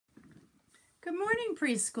Good morning,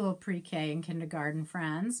 preschool, pre-K, and kindergarten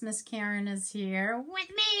friends. Miss Karen is here with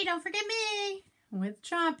me, don't forget me, with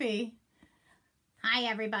Chompy. Hi,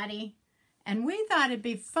 everybody. And we thought it'd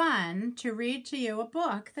be fun to read to you a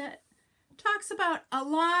book that talks about a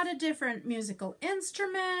lot of different musical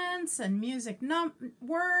instruments and music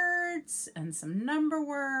words and some number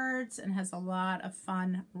words and has a lot of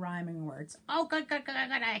fun rhyming words. Oh, good.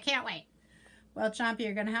 I can't wait. Well, Chompy,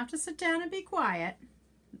 you're going to have to sit down and be quiet.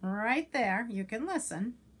 Right there, you can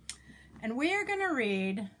listen. And we are going to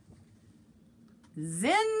read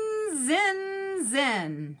Zin, Zin,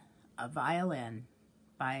 Zin, a Violin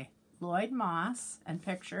by Lloyd Moss and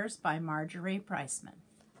pictures by Marjorie Priceman.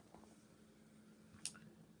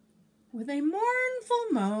 With a mournful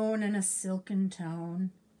moan and a silken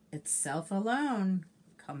tone, itself alone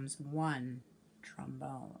comes one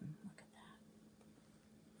trombone. Look at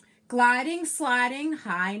that. Gliding, sliding,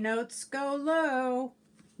 high notes go low.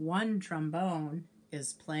 One trombone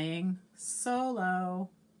is playing solo.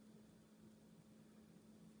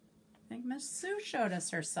 I think Miss Sue showed us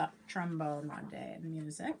her trombone one day in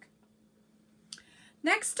music.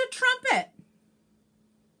 Next, a trumpet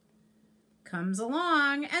comes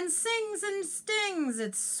along and sings and stings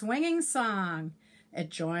its swinging song. It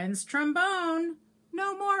joins trombone,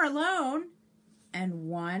 no more alone, and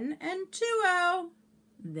one and two-o,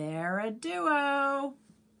 they're a duo.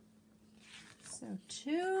 So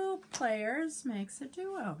two players makes a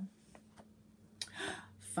duo.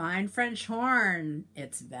 Fine French horn,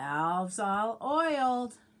 its valves all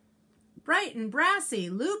oiled. Bright and brassy,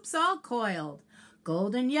 loops all coiled.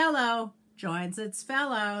 Golden yellow joins its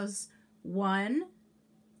fellows. One,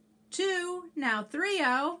 two, now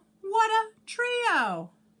three-o. What a trio!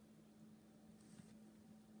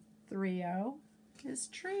 Three-o is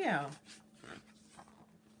trio.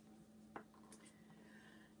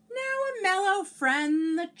 Now a mellow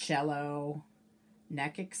friend, the cello,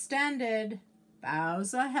 neck extended,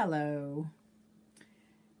 bows a hello.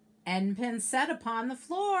 End pin set upon the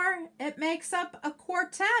floor, it makes up a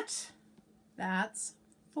quartet. That's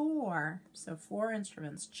four. So four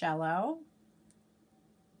instruments: cello,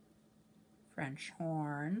 French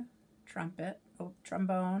horn, trumpet,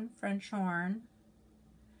 trombone, French horn,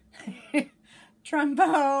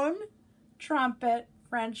 trombone, trumpet,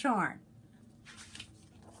 French horn.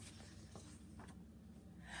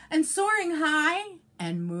 And soaring high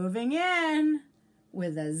and moving in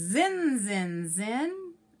with a zin, zin,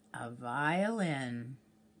 zin, a violin.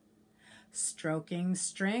 Stroking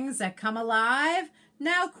strings that come alive,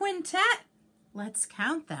 now quintet. Let's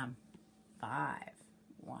count them. 5.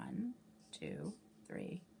 1, 2,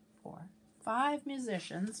 3, 4. 5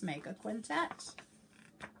 musicians make a quintet.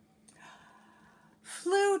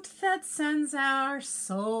 Flute that sends our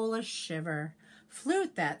soul a shiver.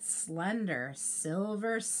 Flute that slender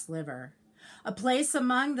silver sliver. A place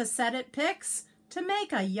among the set it picks to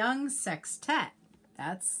make a young sextet.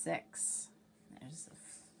 That's 6. There's the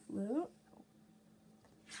flute.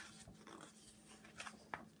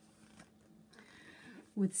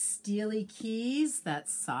 With steely keys that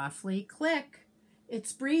softly click.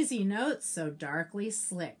 Its breezy notes so darkly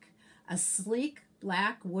slick. A sleek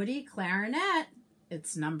black woody clarinet.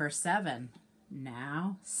 It's number 7.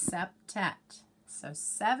 Now septet. So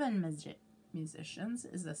 7 musicians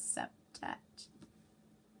is a septet.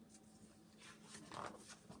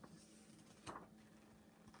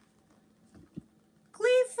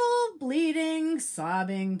 Gleeful, bleeding,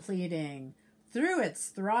 sobbing, pleading, through its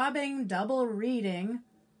throbbing double reading,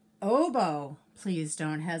 oboe, please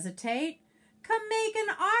don't hesitate, come make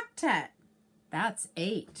an octet. That's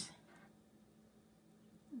 8.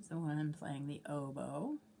 There's the one playing the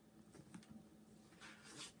oboe.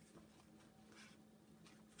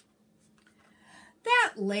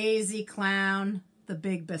 That lazy clown, the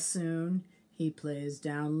big bassoon, he plays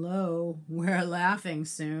down low, we're laughing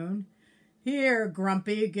soon. Here,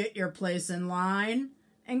 Grumpy, get your place in line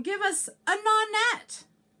and give us a nonette.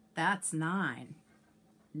 That's 9.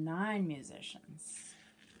 9 musicians.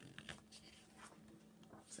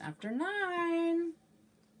 It's after 9.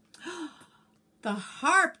 The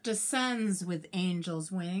harp descends with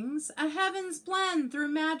angel's wings, a heaven's blend through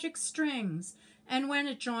magic strings. And when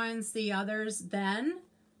it joins the others, then,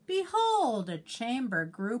 behold, a chamber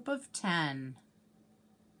group of 10.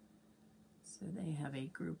 So they have a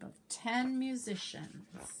group of 10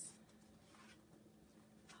 musicians.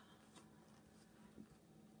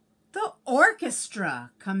 The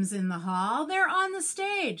orchestra comes in the hall. They're on the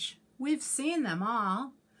stage. We've seen them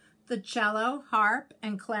all. The cello, harp,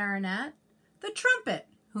 and clarinet. The trumpet,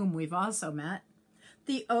 whom we've also met.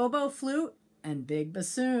 The oboe, flute, and big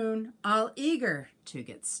bassoon, all eager to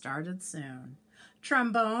get started soon.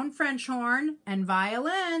 trombone, French horn, and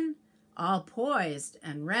violin, all poised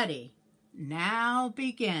and ready. Now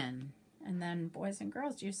begin. And then, boys and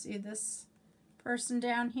girls, do you see this person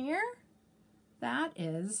down here? That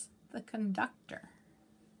is the conductor.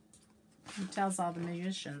 He tells all the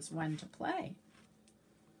musicians when to play.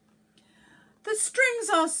 The strings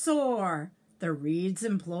all soar, the reeds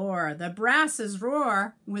implore, the brasses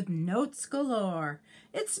roar with notes galore.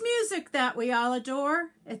 It's music that we all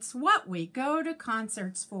adore. It's what we go to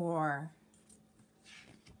concerts for.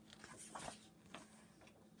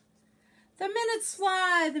 The minutes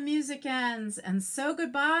fly, the music ends, and so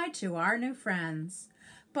goodbye to our new friends.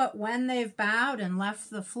 But when they've bowed and left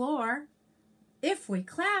the floor, if we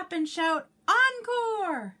clap and shout,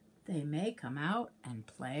 encore, they may come out and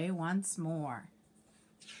play once more.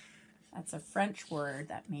 That's a French word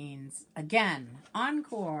that means again,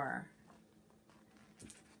 encore.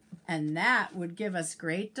 And that would give us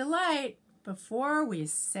great delight before we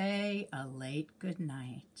say a late good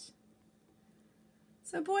night.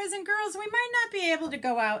 So boys and girls, we might not be able to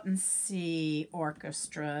go out and see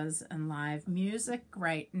orchestras and live music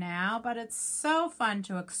right now, but it's so fun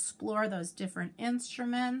to explore those different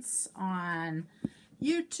instruments on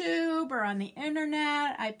YouTube or on the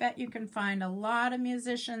internet. I bet you can find a lot of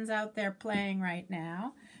musicians out there playing right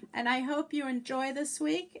now. And I hope you enjoy this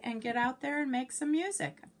week and get out there and make some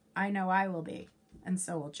music. I know I will be, and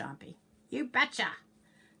so will Chompy. You betcha.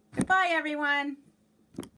 Goodbye, everyone.